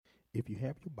If you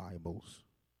have your Bibles,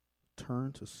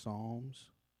 turn to Psalms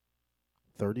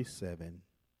 37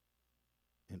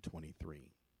 and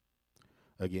 23.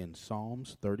 Again,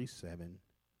 Psalms 37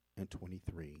 and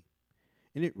 23.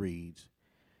 And it reads,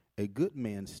 "A good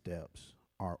man's steps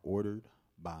are ordered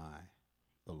by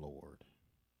the Lord."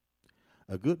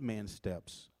 A good man's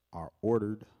steps are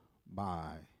ordered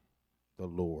by the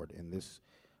Lord. And this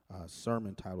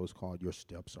sermon title is called "Your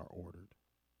Steps Are Ordered."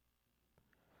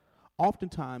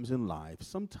 Oftentimes in life,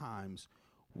 sometimes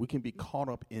we can be caught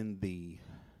up in the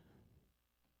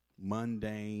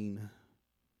mundane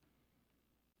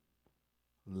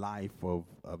life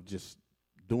of just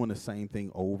doing the same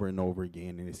thing over and over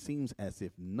again, and it seems as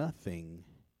if nothing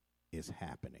is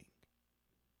happening.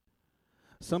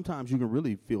 Sometimes you can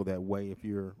really feel that way if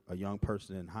you're a young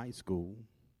person in high school.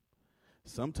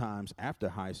 Sometimes after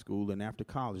high school and after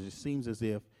college, it seems as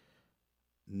if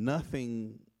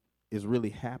nothing is really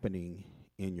happening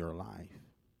in your life.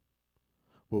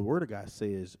 Well, the Word of God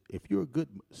says, if you're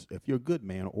a good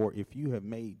man, or if you have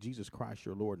made Jesus Christ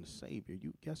your Lord and Savior,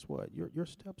 you guess what? Your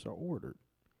steps are ordered.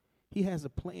 He has a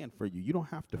plan for you. You don't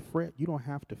have to fret. You don't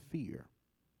have to fear.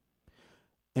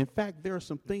 In fact, there are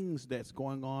some things that's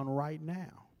going on right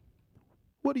now.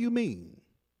 What do you mean?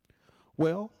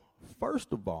 Well,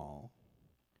 first of all,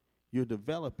 you're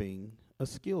developing a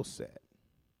skill set.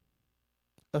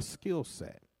 A skill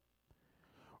set.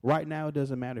 Right now, it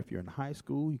doesn't matter if you're in high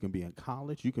school, you can be in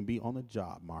college, you can be on the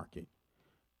job market.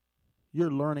 You're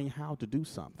learning how to do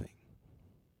something.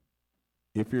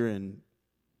 If you're in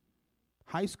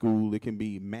high school, it can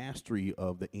be mastery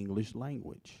of the English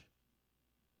language.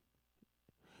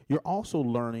 You're also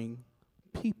learning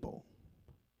people.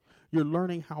 You're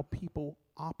learning how people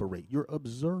operate. You're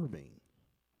observing.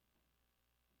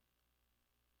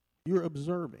 You're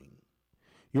observing.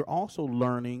 You're also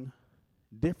learning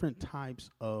different types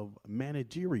of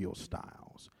managerial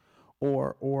styles.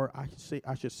 Or I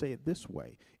should say it this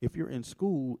way. If you're in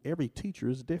school, every teacher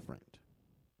is different.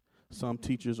 Some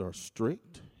teachers are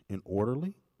strict and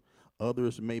orderly.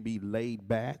 Others may be laid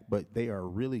back, but they are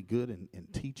really good in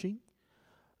teaching.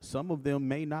 Some of them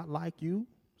may not like you.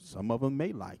 Some of them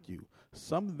may like you.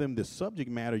 Some of them, the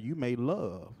subject matter you may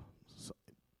love.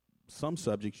 Some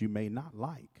subjects you may not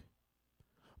like.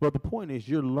 But the point is,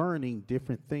 you're learning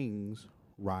different things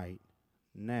right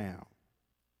now.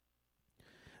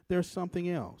 There's something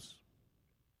else.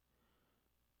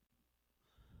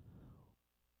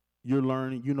 You're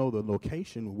learning, you know the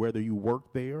location, whether you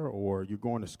work there or you're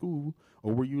going to school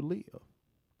or where you live.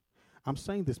 I'm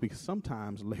saying this because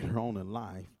sometimes later on in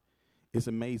life, it's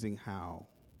amazing how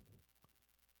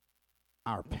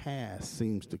our past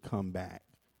seems to come back,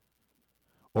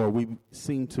 or we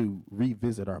seem to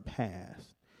revisit our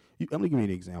past. Let me give you an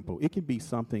example. It can be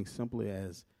something simply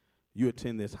as you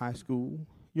attend this high school.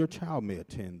 Your child may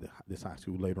attend this high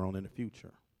school later on in the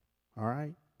future. All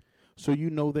right? So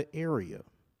you know the area.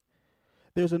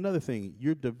 There's another thing.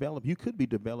 You could be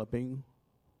developing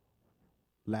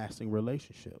lasting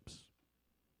relationships.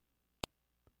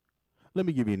 Let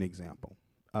me give you an example.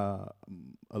 A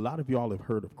lot of y'all have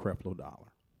heard of Creflo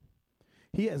Dollar.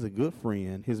 He has a good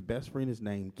friend. His best friend is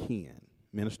named Ken,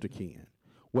 Minister Ken.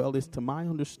 Well, it's to my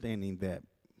understanding that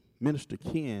Minister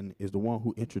Ken is the one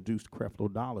who introduced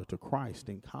Creflo Dollar to Christ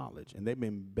in college, and they've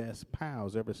been best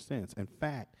pals ever since. In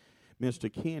fact, Minister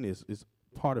Ken is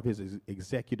part of his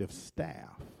executive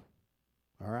staff.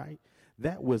 All right?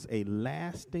 That was a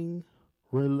lasting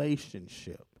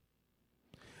relationship.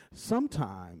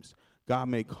 Sometimes God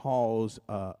may cause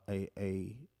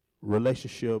a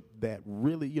relationship that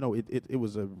really, it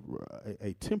was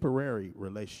a temporary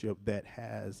relationship that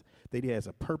has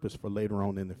a purpose for later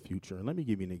on in the future. And let me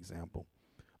give you an example.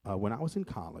 When I was in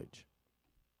college,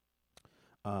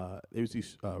 there was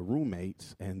these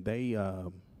roommates, and they,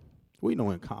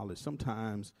 in college,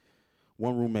 sometimes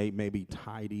one roommate may be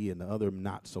tidy and the other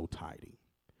not so tidy.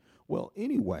 Well,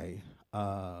 anyway,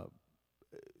 my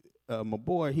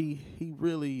boy, he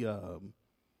really,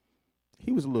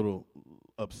 he was a little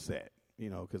upset,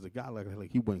 because a guy like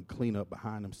he wouldn't clean up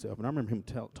behind himself. And I remember him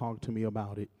talking to me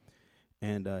about it,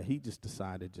 and he just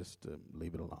decided just to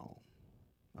leave it alone.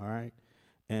 All right,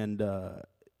 and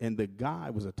the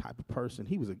guy was a type of person.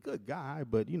 He was a good guy,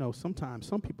 but sometimes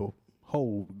some people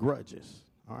hold grudges.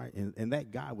 All right, and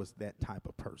that guy was that type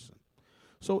of person.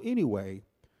 So anyway,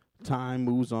 time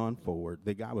moves on forward.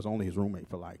 The guy was only his roommate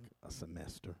for like a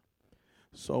semester.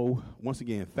 So once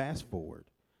again, fast forward.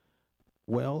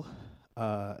 Well,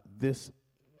 this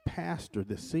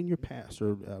senior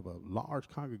pastor of a large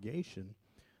congregation,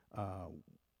 the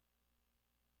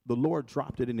Lord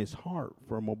dropped it in his heart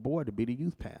for my boy to be the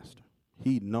youth pastor.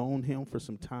 He'd known him for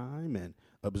some time, and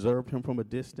observed him from a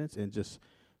distance, and just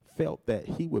felt that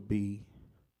he would be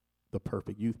the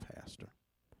perfect youth pastor.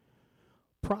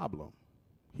 Problem,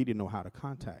 he didn't know how to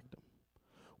contact him.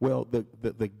 Well,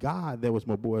 the guy that was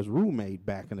my boy's roommate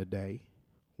back in the day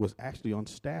was actually on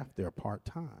staff there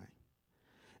part-time.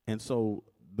 And so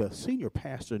the senior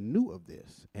pastor knew of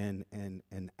this and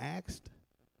asked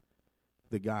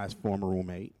the guy's former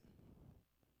roommate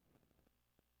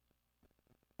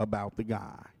about the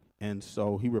guy. And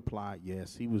so he replied,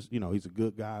 yes, he was, he's a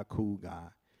good guy, cool guy.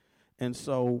 And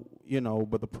so,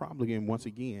 but the problem again, once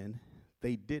again,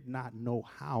 they did not know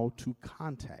how to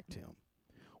contact him.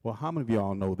 Well, how many of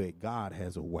y'all know that God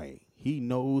has a way? He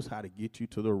knows how to get you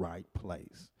to the right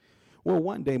place. Well,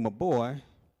 one day my boy,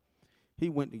 he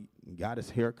went and got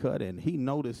his hair cut, and he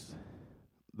noticed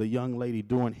the young lady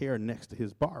doing hair next to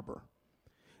his barber.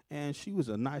 And she was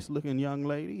a nice-looking young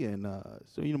lady, and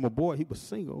so, my boy, he was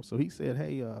single, so he said,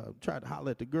 hey, tried to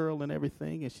holler at the girl and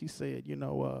everything, and she said,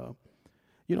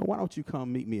 why don't you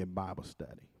come meet me at Bible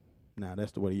study? Now,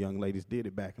 that's the way the young ladies did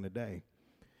it back in the day.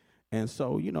 And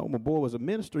so, my boy was a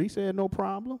minister. He said, no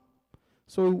problem.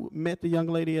 So he met the young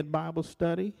lady at Bible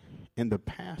study, and the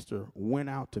pastor went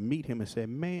out to meet him and said,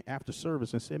 man, after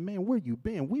service, and said, man, where you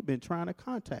been? We've been trying to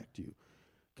contact you.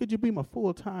 Could you be my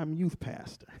full-time youth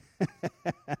pastor?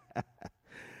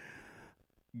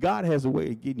 God has a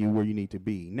way of getting you where you need to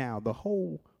be. Now,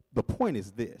 the point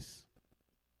is this.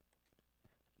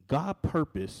 God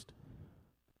purposed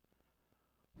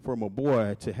for my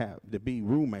boy to be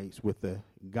roommates with the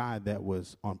guy that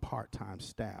was on part-time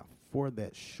staff for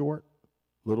that short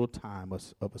little time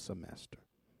of a semester.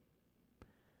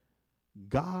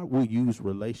 God will use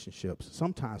relationships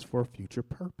sometimes for a future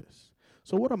purpose.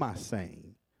 So what am I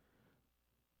saying?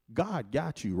 God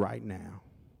got you right now.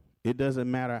 It doesn't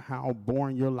matter how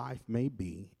boring your life may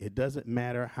be. It doesn't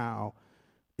matter how,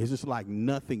 it's just like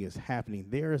nothing is happening.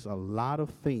 There is a lot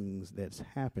of things that's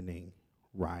happening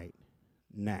right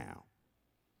now.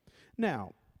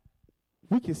 Now,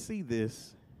 we can see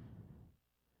this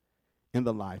in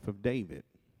the life of David.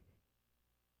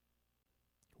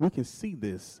 We can see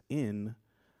this in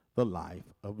the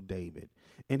life of David.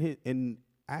 And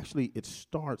actually, it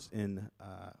starts in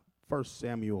 1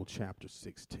 Samuel chapter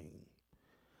 16.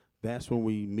 That's when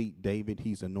we meet David.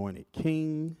 He's anointed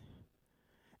king.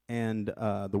 And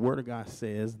the word of God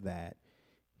says that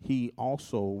he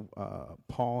also,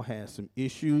 Paul has some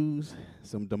issues,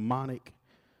 some demonic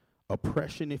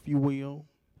oppression, if you will.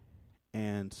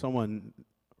 And someone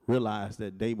realized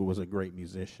that David was a great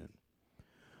musician.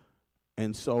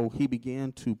 And so he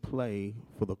began to play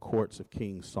for the courts of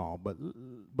King Saul. But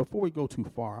before we go too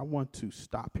far, I want to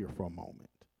stop here for a moment.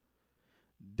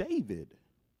 David,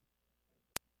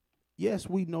 yes,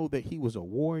 we know that he was a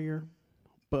warrior,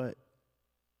 but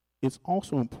it's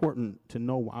also important to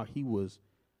know while he was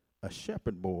a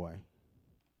shepherd boy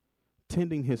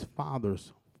tending his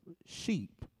father's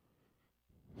sheep,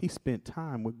 he spent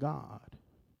time with God.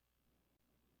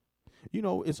 It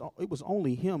was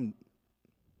only him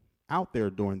out there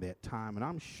during that time, and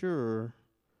I'm sure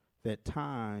that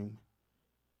time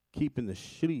keeping the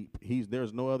sheep,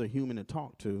 there's no other human to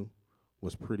talk to,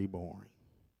 was pretty boring.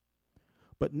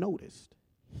 But notice,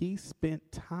 he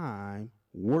spent time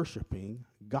worshiping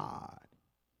God.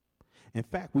 In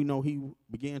fact, we know he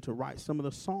began to write some of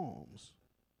the Psalms.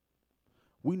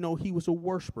 We know he was a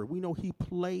worshiper. We know he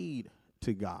played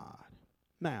to God.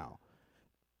 Now,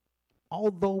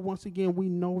 although, once again, we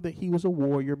know that he was a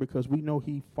warrior because we know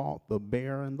he fought the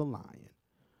bear and the lion.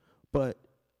 But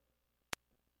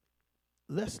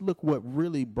let's look what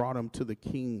really brought him to the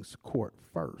king's court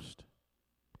first.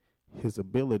 His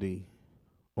ability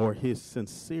or his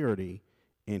sincerity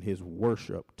in his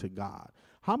worship to God.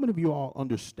 How many of you all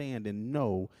understand and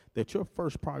know that your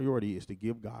first priority is to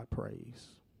give God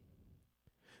praise?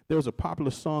 There was a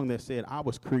popular song that said, I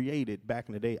was created back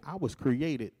in the day. I was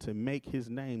created to make his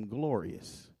name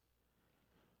glorious.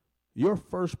 Your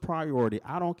first priority,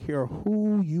 I don't care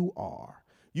who you are.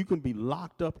 You can be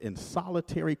locked up in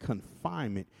solitary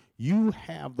confinement. You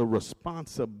have the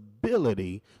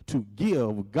responsibility to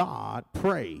give God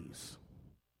praise.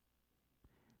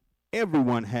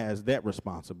 Everyone has that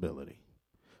responsibility.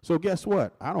 So guess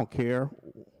what? I don't care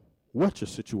what your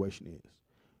situation is.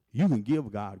 You can give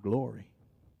God glory.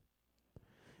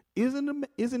 Isn't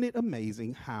it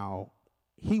amazing how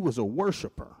he was a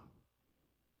worshiper,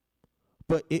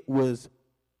 but it was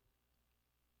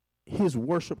his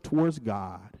worship towards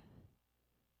God,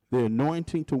 the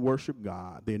anointing to worship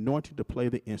God, the anointing to play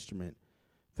the instrument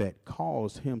that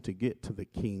caused him to get to the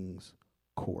king's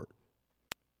court.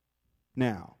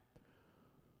 Now,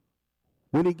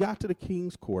 when he got to the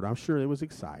king's court, I'm sure it was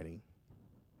exciting.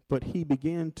 but he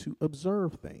began to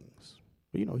observe things.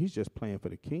 He's just playing for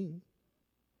the king.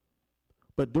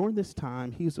 But during this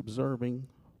time, he's observing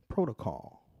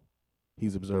protocol.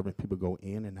 He's observing people go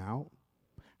in and out,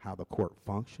 how the court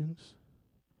functions.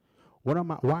 Why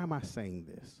am I saying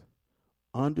this?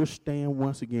 Understand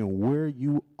once again where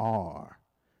you are.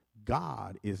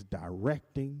 God is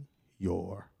directing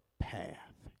your path,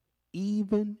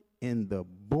 even in the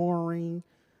boring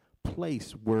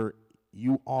place where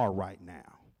you are right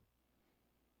now.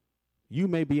 You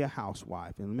may be a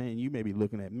housewife, and man, you may be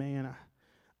looking at,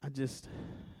 I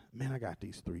got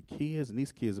these 3 kids, and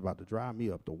these kids about to drive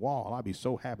me up the wall. I'd be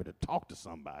so happy to talk to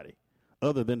somebody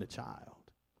other than the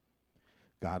child.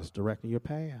 God is directing your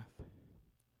path.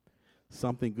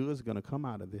 Something good is going to come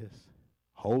out of this.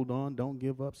 Hold on, don't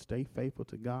give up, stay faithful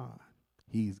to God.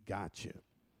 He's got you.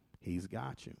 He's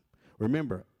got you.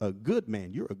 Remember, a good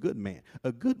man, you're a good man.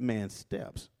 A good man's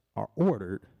steps are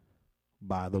ordered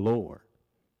by the Lord.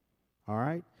 All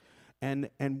right? And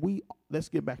let's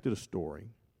get back to the story.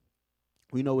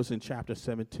 We know it's in chapter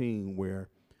 17 where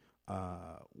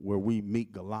we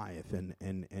meet Goliath,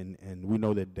 and we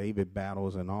know that David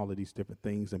battles and all of these different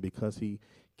things. And because he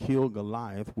killed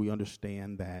Goliath, we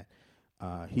understand that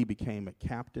he became a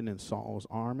captain in Saul's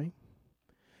army.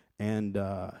 And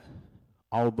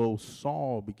although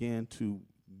Saul began to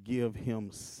give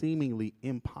him seemingly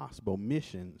impossible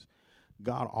missions,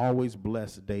 God always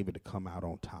blessed David to come out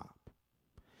on top.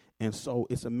 And so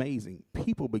it's amazing.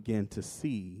 People began to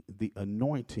see the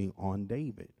anointing on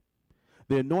David,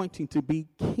 the anointing to be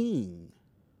king.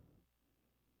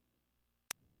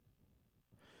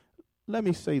 Let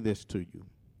me say this to you.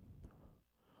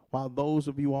 While those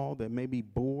of you all that may be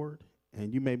bored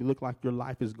and you may look like your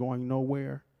life is going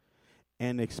nowhere,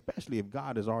 and especially if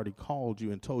God has already called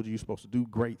you and told you you're supposed to do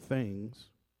great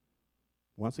things,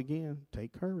 once again,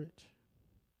 take courage.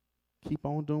 Keep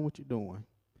on doing what you're doing.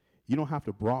 You don't have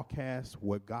to broadcast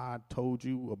what God told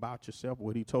you about yourself,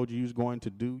 what he told you was going to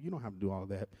do. You don't have to do all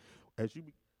that. As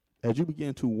you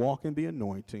begin to walk in the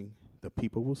anointing, the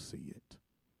people will see it.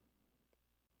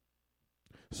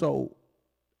 So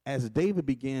as David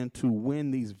began to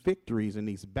win these victories and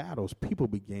these battles, people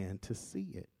began to see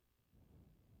it.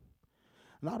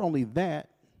 Not only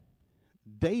that,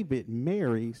 David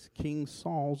marries King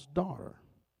Saul's daughter.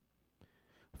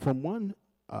 From one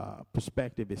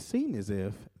perspective, it seemed as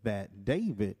if that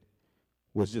David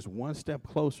was just one step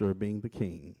closer to being the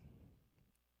king.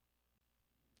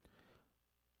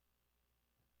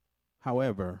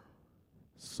 However,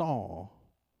 Saul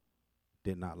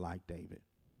did not like David.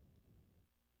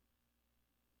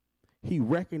 He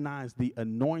recognized the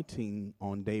anointing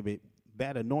on David.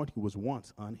 That anointing was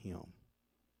once on him.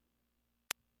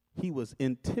 He was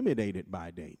intimidated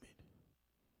by David.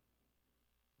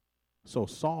 So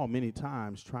Saul many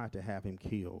times tried to have him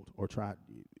killed,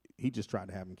 he just tried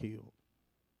to have him killed.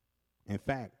 In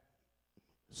fact,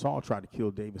 Saul tried to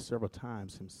kill David several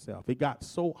times himself. It got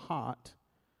so hot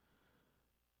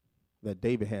that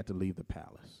David had to leave the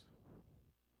palace.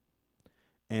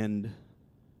 And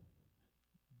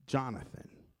Jonathan,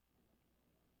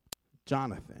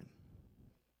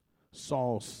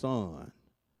 Saul's son,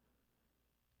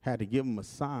 had to give him a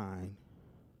sign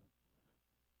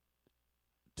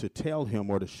to tell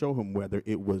him or to show him whether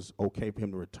it was okay for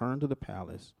him to return to the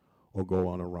palace or go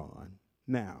on a run.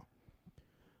 Now,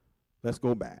 let's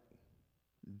go back.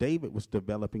 David was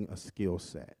developing a skill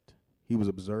set. He was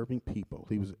observing people.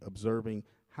 He was observing,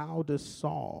 how does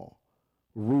Saul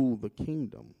rule the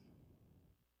kingdom?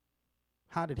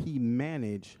 How did he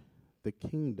manage the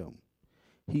kingdom?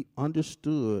 He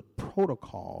understood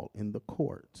protocol in the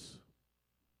courts.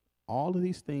 All of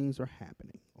these things are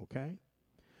happening, okay?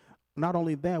 Not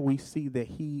only that, we see that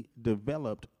he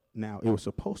developed, now it was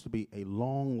supposed to be a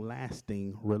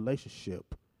long-lasting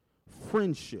relationship,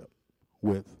 friendship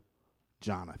with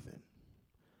Jonathan.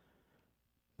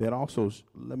 That also,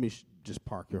 let me just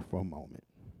park here for a moment.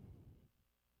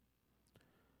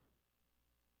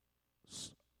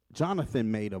 Jonathan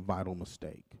made a vital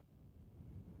mistake.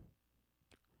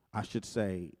 I should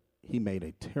say he made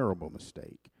a terrible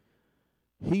mistake.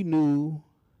 He knew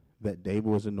that David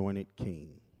was anointed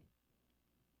king.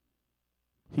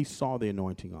 He saw the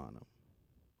anointing on him.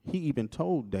 He even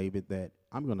told David that,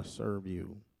 I'm going to serve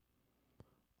you.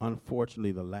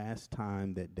 Unfortunately, the last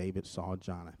time that David saw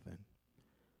Jonathan,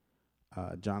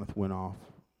 Jonathan went off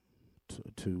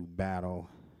to battle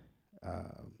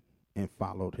and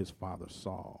followed his father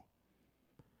Saul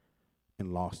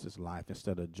and lost his life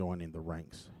instead of joining the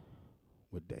ranks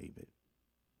with David.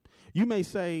 You may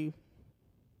say,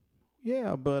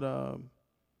 yeah, but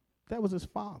that was his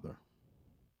father.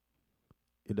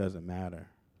 It doesn't matter.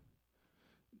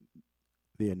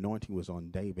 the anointing was on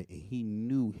David, and he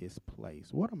knew his place.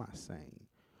 What am I saying?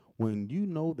 When you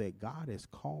know that God has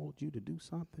called you to do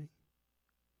something,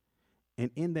 and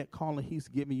in that calling, he's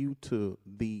giving you to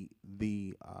the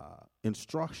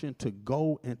instruction to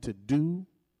go and to do,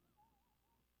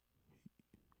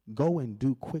 go and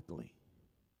do quickly.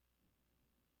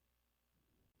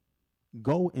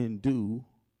 Go and do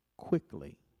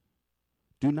quickly.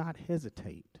 Do not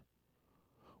hesitate.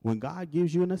 When God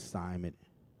gives you an assignment,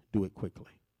 do it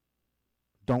quickly.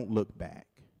 Don't look back.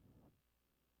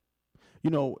 You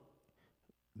know,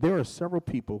 there are several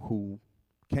people who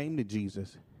came to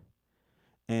Jesus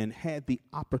and had the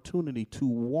opportunity to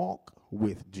walk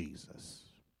with Jesus.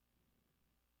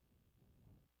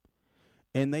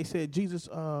 And they said, Jesus,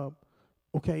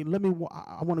 okay,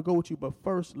 I want to go with you, but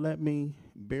first let me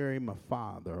bury my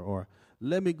father, or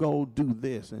let me go do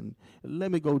this, and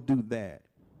let me go do that.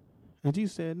 And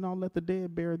Jesus said, no, let the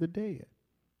dead bury the dead.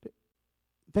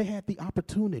 They had the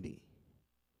opportunity,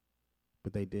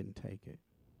 but they didn't take it.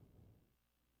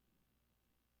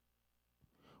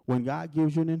 When God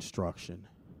gives you an instruction,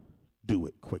 do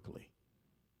it quickly.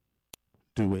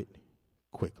 Do it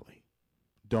quickly.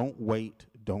 Don't wait.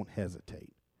 Don't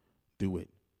hesitate. Do it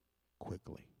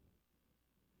quickly.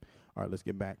 All right, let's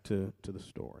get back to the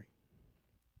story.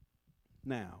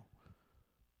 Now,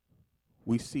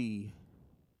 we see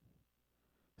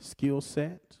skill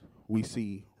set, we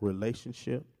see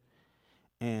relationship,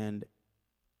 and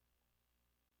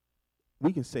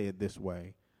we can say it this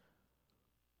way.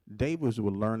 David was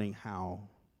learning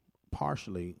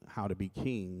partially how to be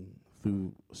king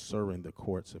through serving the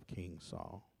courts of King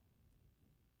Saul.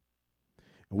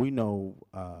 And we know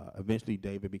eventually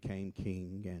David became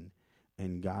king,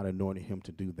 and God anointed him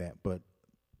to do that. But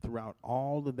throughout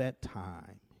all of that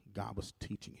time, God was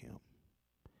teaching him.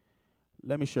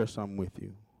 Let me share something with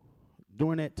you.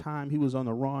 During that time he was on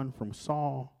the run from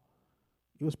Saul,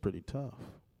 it was pretty tough.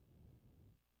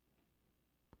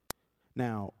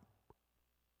 Now,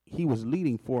 he was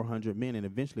leading 400 men, and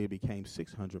eventually it became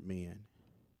 600 men.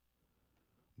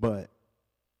 But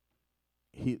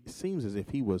it seems as if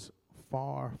he was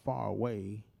far, far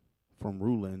away from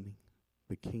ruling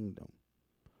the kingdom.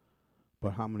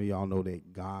 But how many of y'all know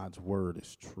that God's word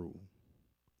is true?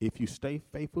 If you stay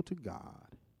faithful to God,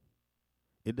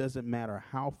 it doesn't matter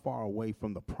how far away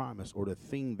from the promise or the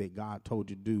thing that God told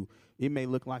you to do. It may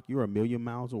look like you're a million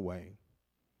miles away,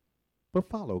 but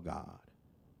follow God.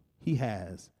 He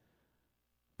has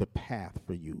the path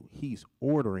for you. He's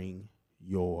ordering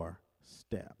your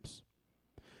steps.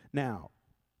 Now,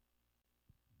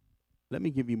 let me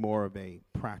give you more of a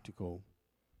practical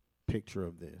picture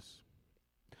of this.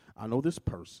 I know this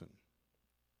person,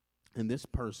 and this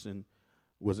person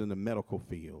was in the medical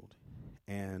field.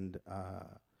 And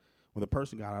when the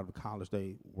person got out of college,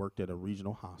 they worked at a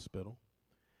regional hospital.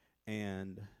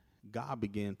 And God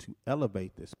began to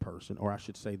elevate this person, or I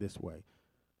should say this way,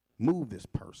 move this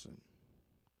person.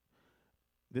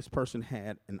 This person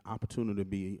had an opportunity to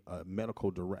be a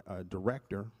medical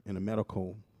director in a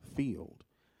medical field.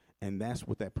 And that's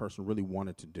what that person really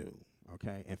wanted to do,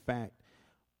 okay? In fact,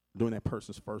 during that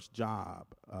person's first job,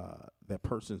 that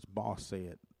person's boss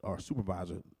said, or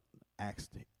supervisor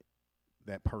asked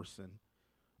that person,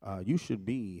 you should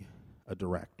be a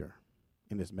director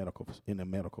in a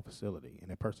medical facility.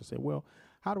 And that person said, well,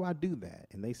 how do I do that?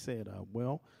 And they said,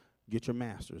 well, get your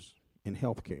master's in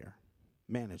healthcare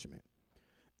management.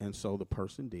 And so the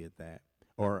person did that,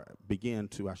 or began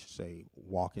to, I should say,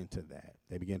 walk into that.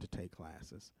 They began to take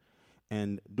classes.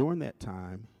 And during that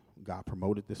time, God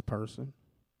promoted this person.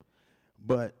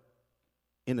 But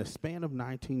in a span of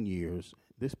 19 years,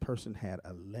 this person had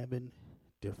 11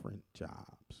 different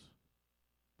jobs.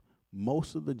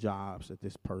 Most of the jobs that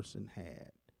this person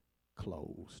had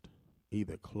closed,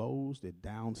 either closed or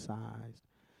downsized.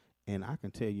 And I can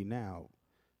tell you now,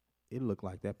 it looked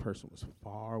like that person was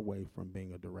far away from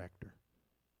being a director.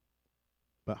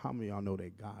 But how many of y'all know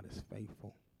that God is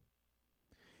faithful?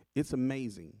 It's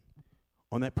amazing.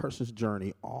 On that person's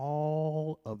journey,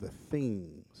 all of the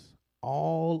things,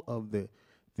 all of the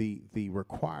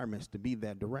requirements to be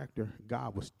that director,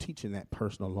 God was teaching that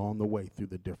person along the way through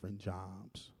the different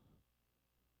jobs.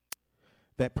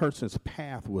 That person's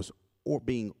path was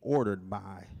being ordered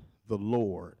by the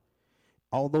Lord.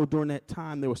 Although during that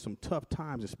time there were some tough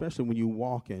times, especially when you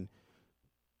walk and,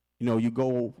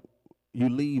 you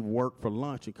leave work for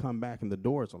lunch and come back and the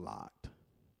doors are locked.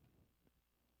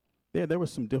 There were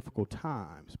some difficult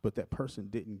times, but that person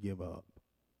didn't give up.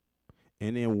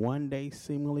 And then one day,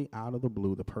 seemingly out of the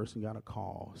blue, the person got a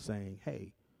call saying,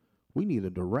 hey, we need a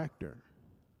director.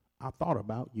 I thought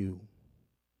about you.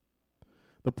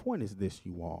 The point is this,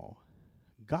 you all.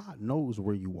 God knows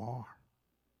where you are.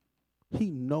 He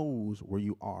knows where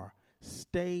you are.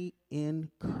 Stay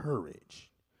encouraged.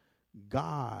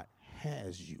 God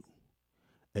has you.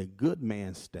 A good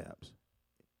man's steps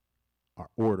are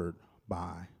ordered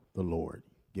by the Lord.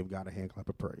 Give God a hand clap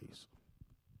of praise.